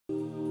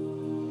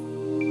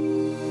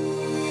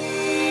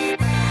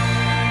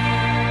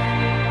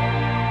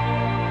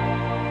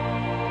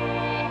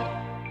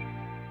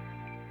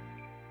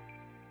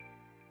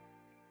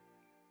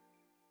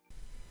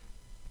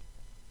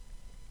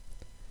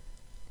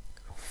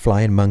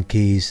flying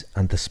monkeys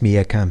and the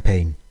smear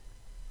campaign.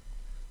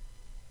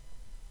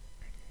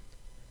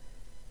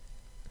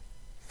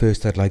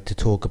 First, I'd like to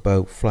talk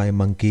about flying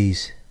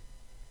monkeys.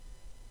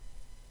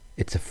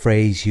 It's a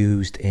phrase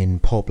used in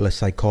popular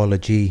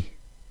psychology,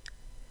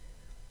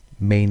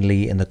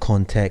 mainly in the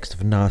context of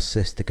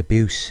narcissistic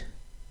abuse.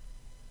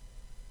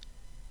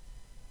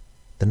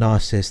 The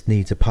narcissist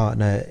needs a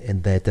partner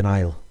in their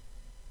denial.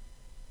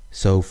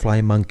 So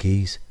flying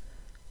monkeys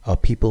are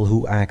people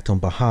who act on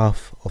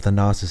behalf of the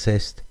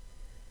narcissist,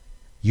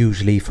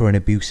 usually for an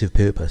abusive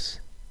purpose.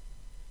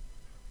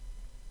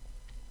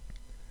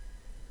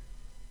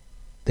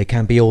 They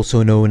can be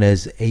also known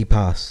as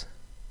APAS,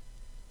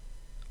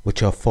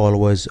 which are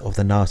followers of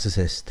the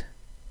narcissist,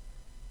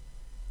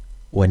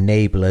 or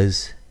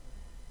enablers,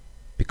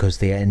 because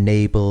they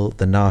enable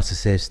the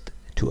narcissist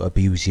to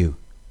abuse you.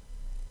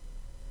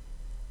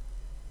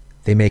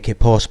 They make it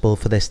possible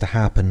for this to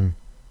happen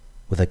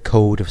with a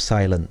code of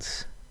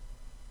silence.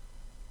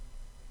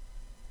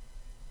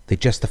 They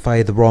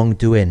justify the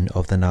wrongdoing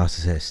of the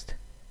narcissist.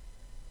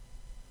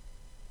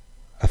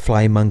 A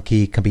flying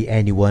monkey can be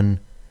anyone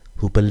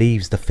who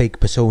believes the fake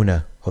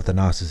persona of the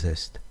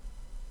narcissist.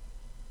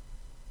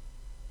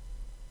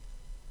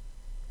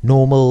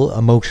 Normal,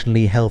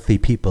 emotionally healthy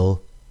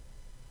people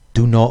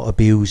do not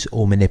abuse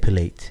or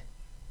manipulate.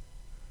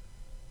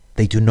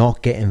 They do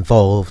not get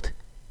involved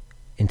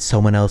in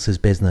someone else's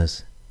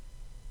business.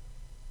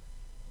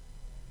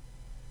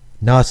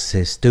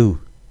 Narcissists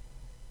do,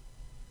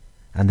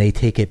 and they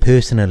take it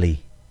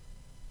personally,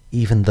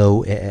 even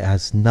though it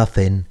has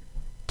nothing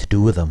to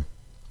do with them.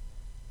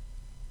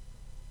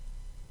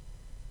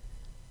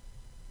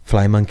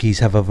 Flying monkeys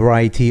have a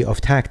variety of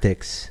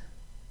tactics: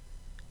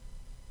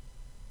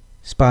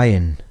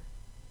 spying,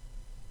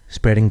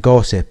 spreading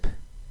gossip,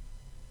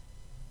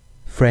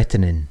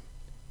 threatening,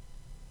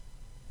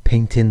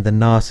 painting the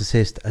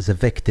narcissist as a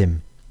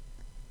victim,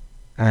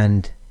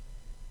 and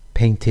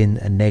painting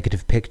a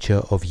negative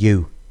picture of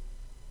you.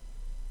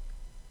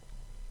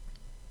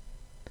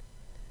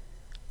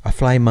 A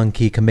flying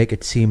monkey can make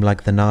it seem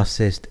like the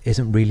narcissist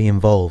isn't really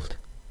involved.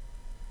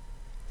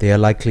 They are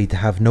likely to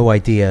have no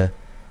idea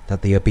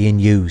that they are being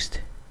used.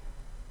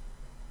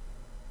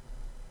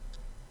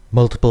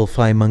 Multiple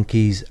flying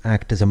monkeys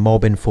act as a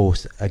mobbing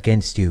force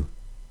against you.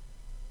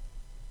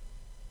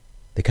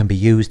 They can be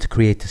used to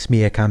create a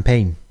smear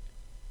campaign.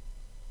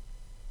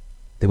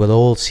 They will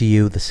all see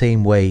you the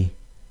same way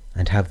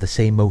and have the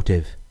same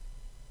motive: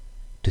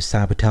 to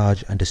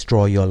sabotage and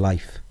destroy your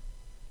life.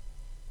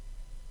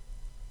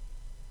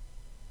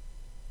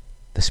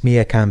 The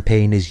smear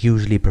campaign is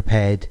usually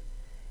prepared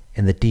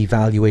in the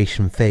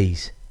devaluation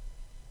phase,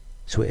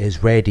 so it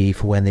is ready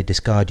for when they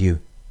discard you.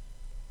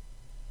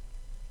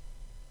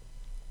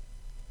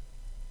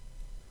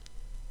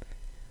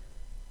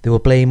 They will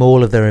blame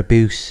all of their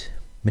abuse,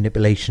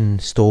 manipulation,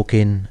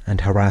 stalking,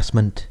 and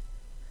harassment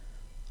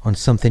on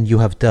something you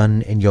have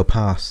done in your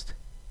past.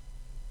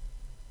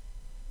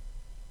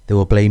 They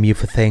will blame you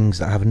for things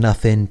that have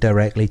nothing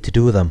directly to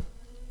do with them.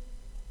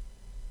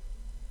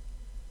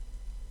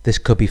 This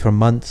could be from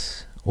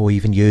months or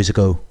even years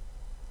ago.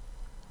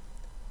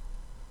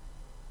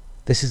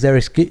 This is their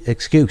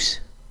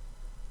excuse,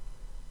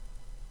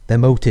 their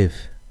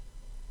motive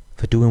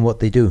for doing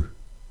what they do.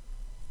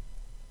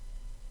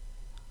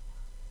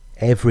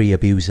 Every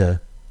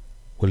abuser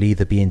will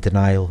either be in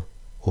denial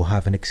or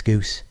have an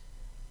excuse.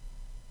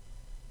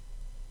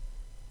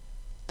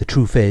 The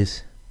truth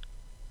is,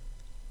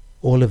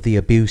 all of the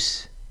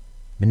abuse,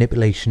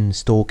 manipulation,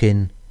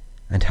 stalking,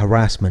 and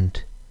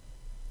harassment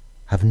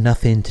have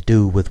nothing to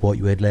do with what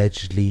you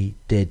allegedly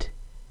did.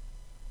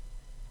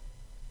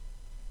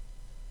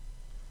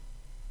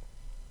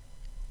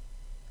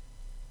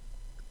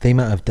 They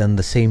might have done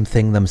the same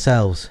thing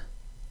themselves,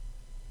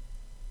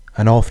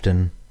 and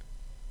often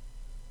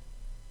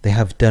they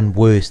have done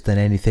worse than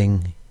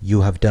anything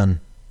you have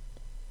done.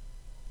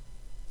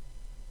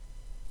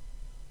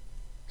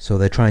 So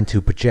they're trying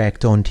to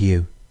project onto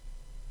you.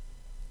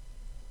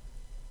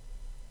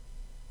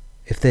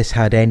 If this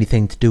had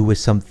anything to do with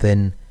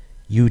something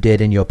you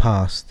did in your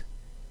past,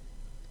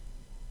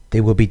 they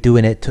will be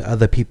doing it to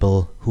other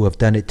people who have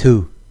done it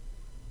too.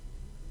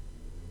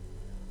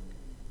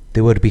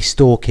 They would be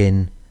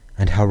stalking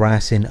and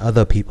harassing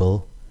other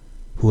people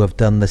who have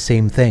done the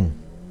same thing.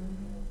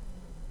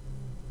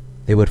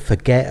 They would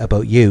forget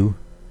about you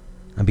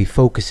and be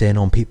focusing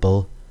on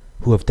people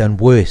who have done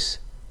worse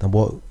than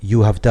what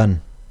you have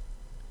done.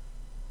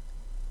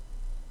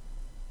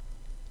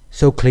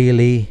 So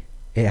clearly,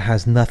 it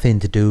has nothing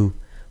to do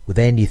with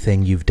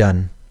anything you've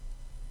done.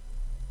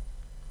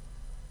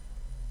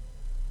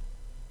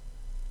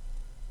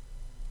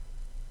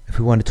 If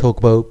we want to talk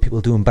about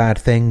people doing bad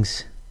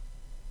things,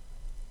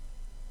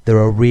 there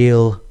are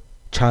real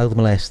child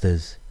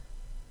molesters,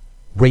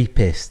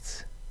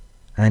 rapists,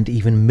 and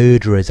even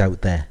murderers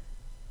out there.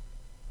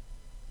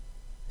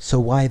 So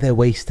why they're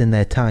wasting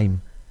their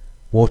time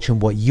watching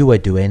what you are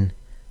doing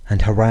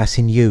and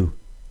harassing you?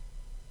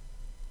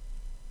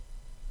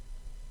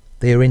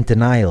 They are in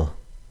denial.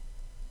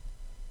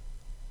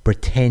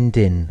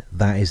 pretending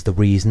that is the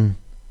reason,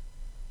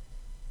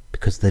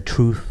 because the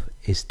truth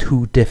is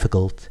too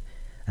difficult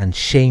and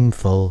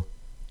shameful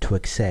to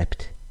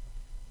accept.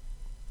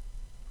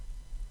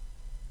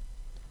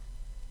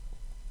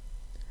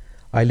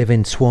 I live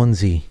in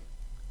Swansea,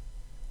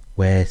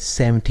 where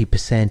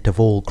 70% of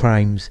all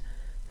crimes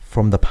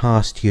from the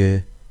past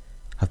year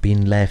have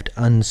been left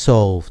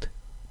unsolved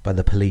by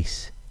the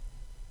police.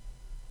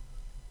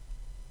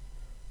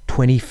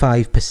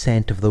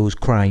 25% of those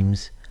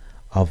crimes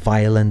are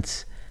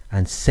violence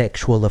and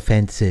sexual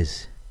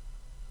offences.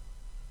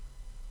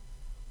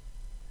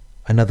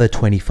 Another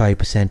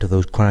 25% of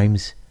those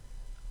crimes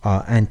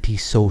are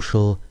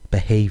antisocial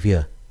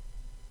behaviour.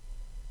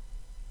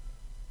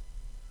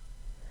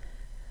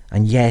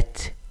 And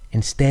yet,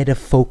 instead of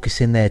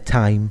focusing their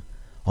time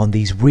on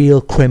these real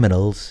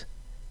criminals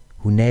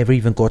who never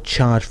even got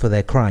charged for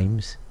their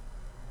crimes,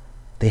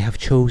 they have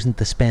chosen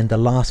to spend the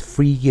last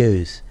 3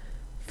 years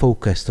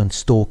focused on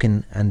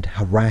stalking and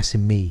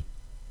harassing me.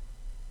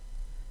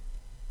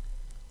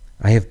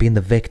 I have been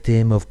the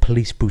victim of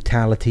police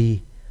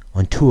brutality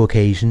on 2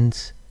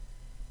 occasions,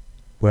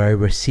 where I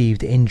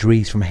received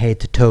injuries from head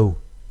to toe.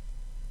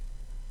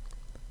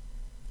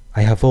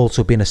 I have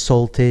also been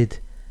assaulted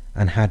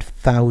and had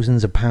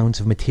thousands of pounds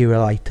of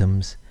material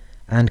items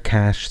and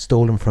cash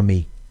stolen from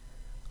me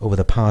over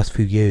the past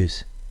few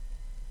years.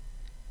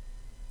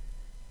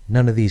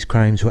 None of these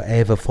crimes were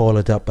ever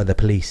followed up by the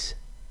police.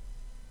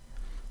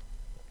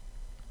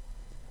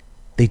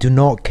 They do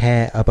not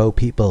care about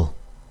people.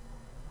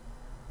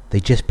 They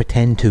just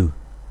pretend to.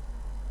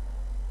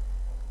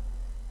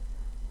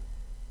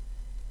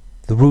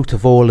 The root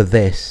of all of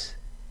this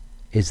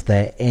is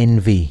their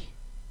envy.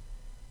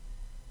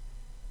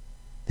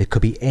 They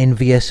could be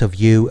envious of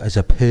you as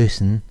a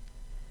person,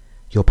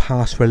 your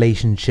past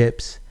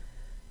relationships,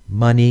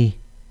 money,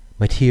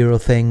 material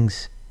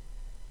things,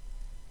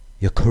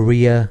 your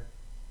career,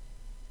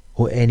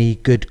 or any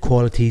good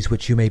qualities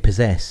which you may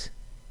possess.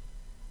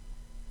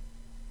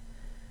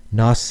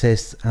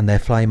 Narcissists and their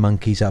fly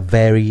monkeys are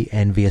very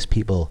envious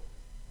people.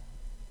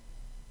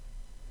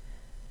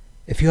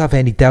 If you have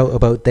any doubt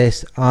about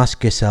this,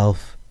 ask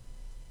yourself,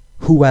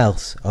 who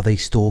else are they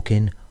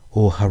stalking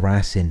or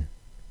harassing?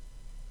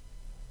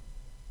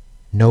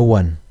 No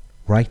one,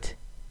 right?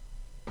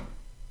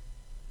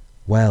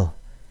 Well,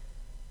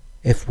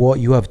 if what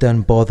you have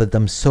done bothered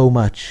them so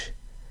much,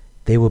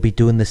 they will be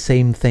doing the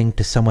same thing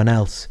to someone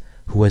else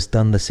who has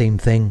done the same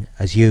thing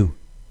as you.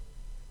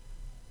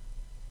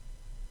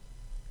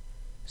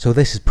 So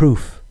this is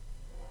proof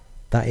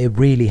that it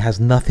really has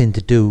nothing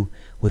to do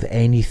with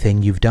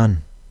anything you've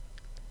done.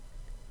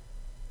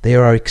 They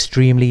are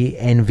extremely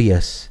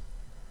envious,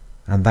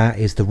 and that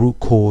is the root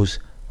cause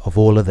of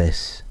all of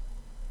this.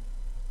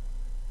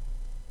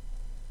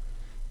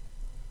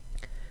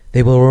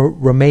 They will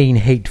remain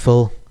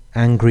hateful,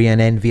 angry and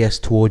envious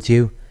towards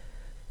you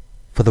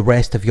for the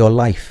rest of your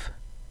life.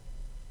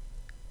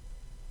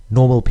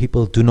 Normal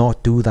people do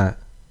not do that.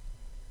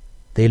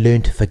 They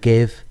learn to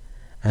forgive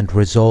and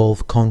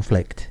resolve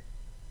conflict.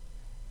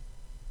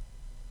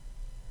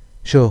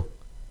 Sure,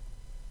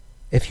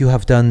 if you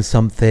have done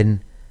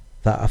something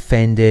that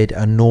offended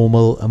a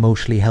normal,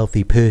 emotionally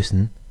healthy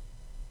person,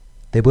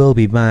 they will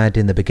be mad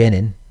in the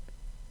beginning,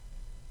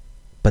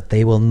 but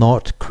they will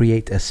not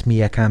create a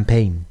smear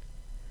campaign.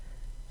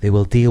 They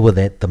will deal with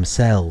it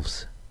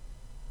themselves.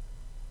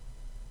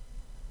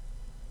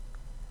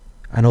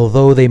 And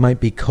although they might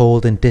be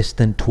cold and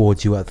distant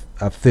towards you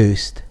at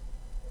first,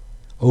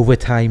 over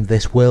time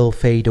this will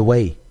fade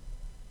away.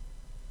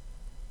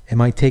 It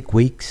might take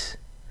weeks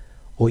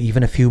or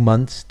even a few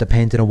months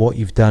depending on what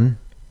you've done.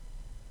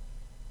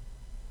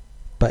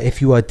 But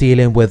if you are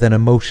dealing with an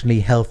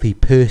emotionally healthy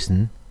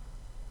person,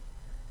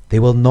 they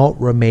will not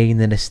remain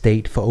in a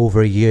state for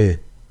over a year.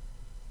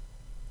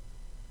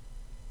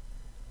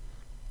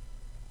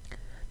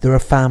 There are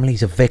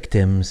families of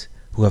victims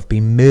who have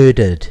been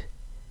murdered,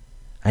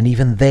 and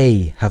even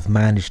they have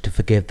managed to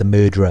forgive the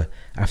murderer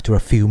after a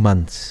few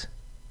months.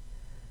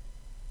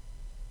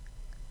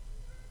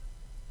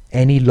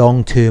 Any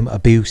long-term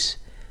abuse,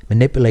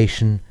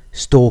 manipulation,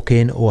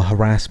 stalking or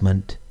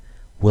harassment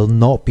will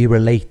not be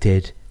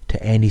related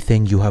to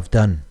anything you have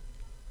done.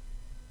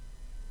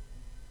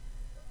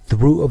 The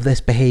root of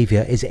this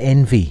behaviour is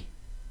envy.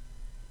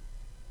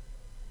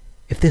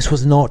 If this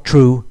was not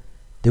true,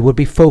 they would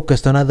be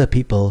focused on other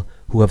people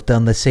who have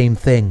done the same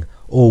thing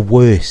or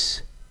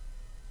worse.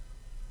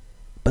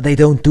 But they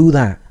don't do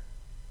that.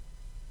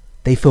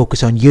 They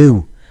focus on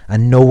you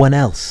and no one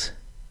else.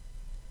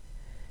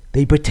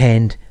 They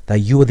pretend that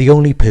you are the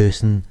only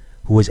person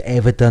who has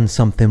ever done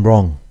something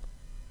wrong.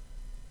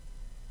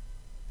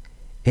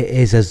 It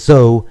is as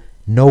though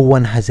no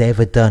one has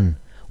ever done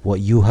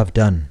what you have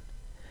done.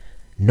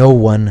 No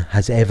one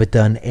has ever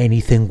done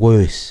anything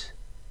worse.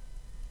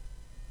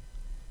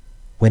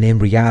 When in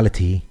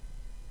reality,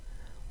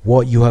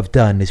 what you have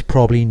done is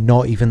probably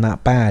not even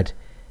that bad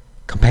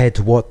compared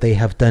to what they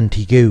have done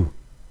to you,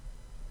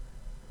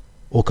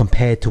 or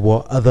compared to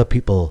what other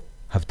people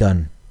have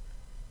done.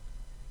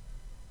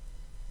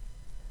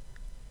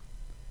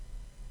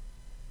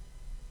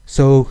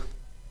 So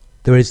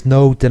there is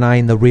no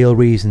denying the real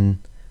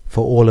reason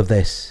for all of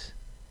this.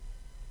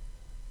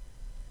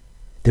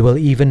 They will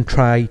even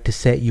try to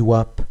set you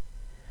up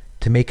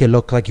to make it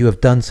look like you have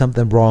done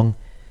something wrong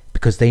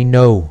because they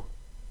know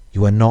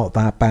you are not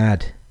that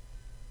bad.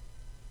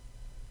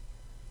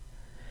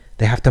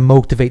 They have to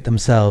motivate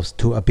themselves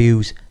to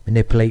abuse,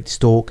 manipulate,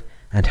 stalk,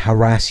 and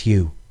harass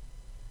you.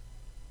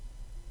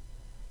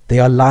 They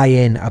are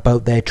lying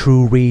about their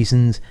true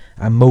reasons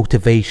and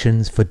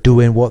motivations for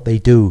doing what they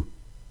do.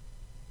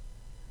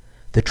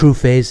 The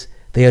truth is,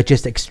 they are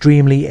just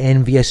extremely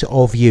envious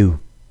of you.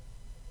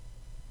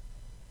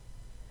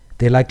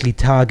 They likely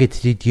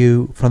targeted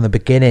you from the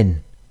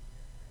beginning.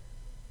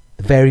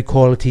 The very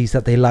qualities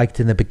that they liked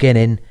in the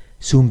beginning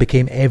soon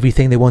became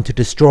everything they want to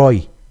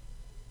destroy.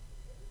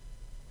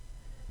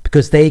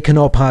 Because they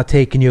cannot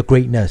partake in your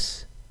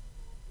greatness.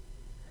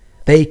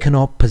 They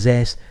cannot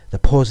possess the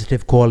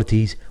positive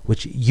qualities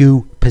which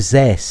you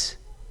possess.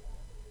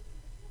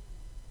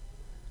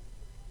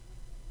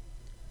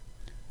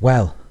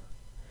 Well,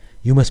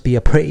 you must be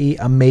a pretty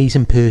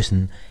amazing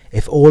person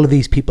if all of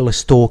these people are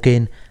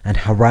stalking and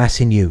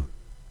harassing you.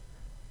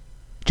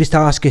 Just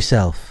ask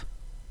yourself,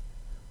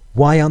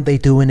 why aren't they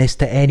doing this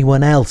to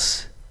anyone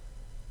else?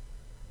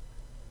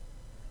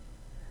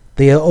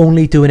 They are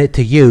only doing it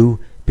to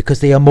you because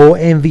they are more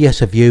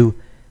envious of you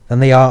than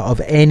they are of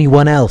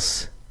anyone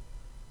else.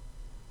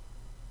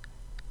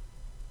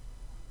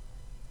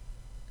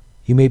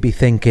 You may be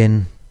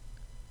thinking,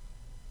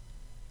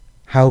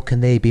 how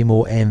can they be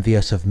more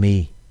envious of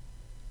me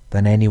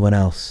than anyone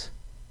else?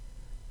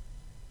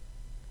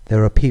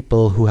 There are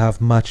people who have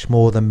much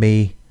more than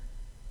me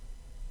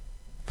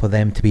for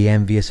them to be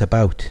envious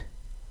about.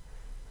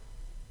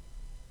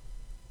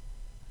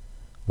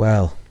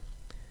 Well,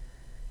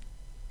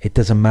 it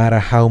doesn't matter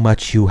how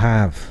much you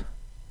have.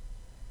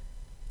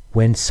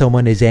 When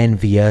someone is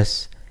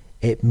envious,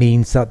 it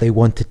means that they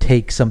want to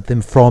take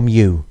something from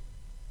you.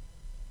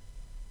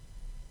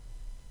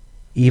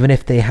 Even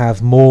if they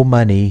have more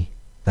money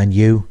than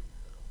you,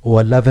 or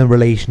a loving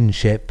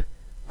relationship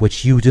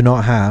which you do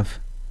not have,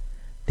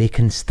 they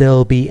can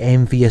still be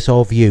envious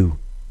of you.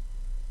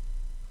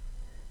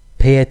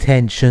 Pay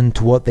attention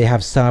to what they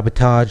have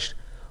sabotaged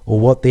or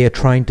what they are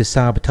trying to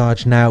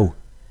sabotage now.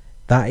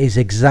 That is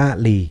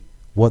exactly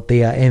what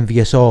they are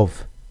envious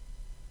of.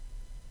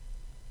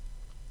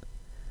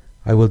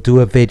 I will do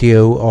a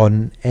video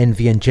on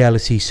envy and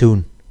jealousy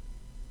soon.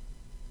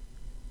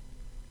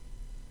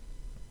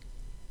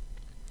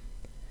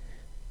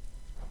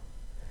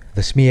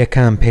 The smear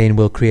campaign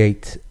will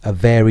create a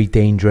very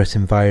dangerous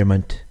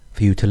environment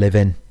for you to live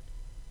in.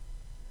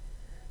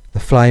 The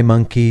fly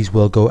monkeys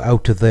will go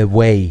out of their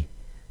way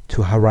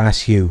to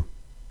harass you.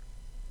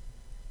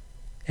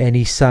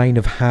 Any sign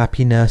of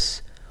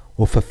happiness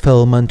or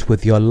fulfillment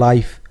with your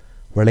life,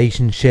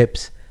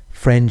 relationships,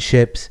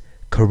 friendships,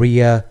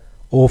 career,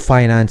 or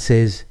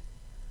finances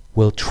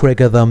will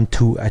trigger them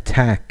to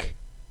attack.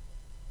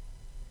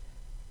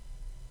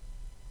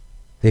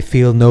 They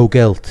feel no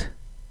guilt,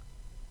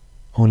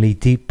 only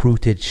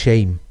deep-rooted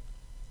shame.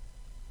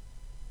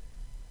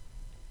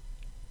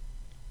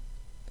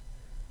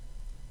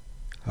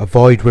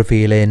 Avoid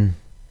revealing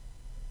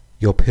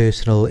your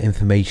personal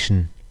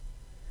information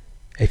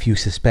if you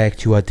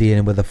suspect you are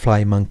dealing with a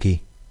fly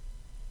monkey.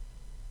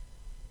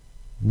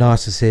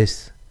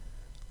 Narcissists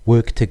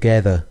work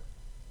together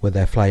with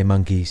their fly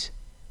monkeys.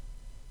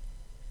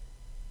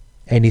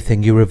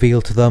 Anything you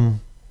reveal to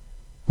them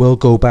will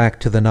go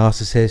back to the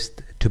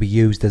narcissist to be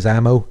used as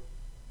ammo.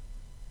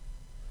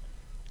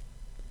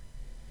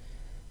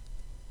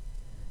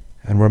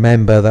 And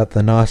remember that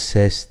the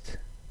narcissist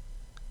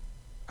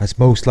has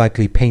most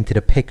likely painted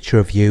a picture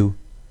of you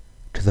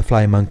to the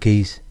fly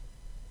monkeys,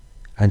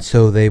 and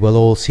so they will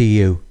all see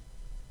you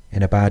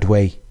in a bad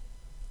way.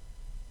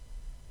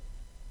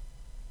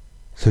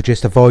 So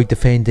just avoid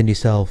defending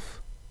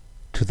yourself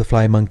to the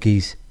fly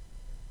monkeys.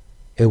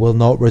 It will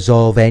not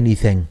resolve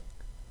anything.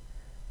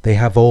 They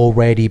have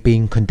already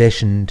been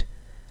conditioned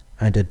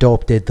and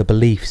adopted the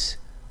beliefs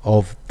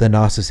of the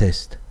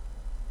narcissist.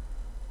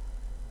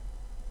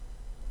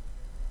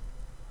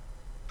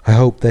 I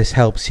hope this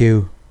helps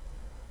you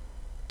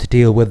to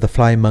deal with the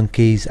fly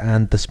monkeys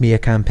and the smear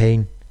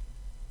campaign.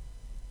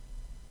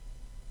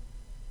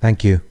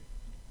 Thank you.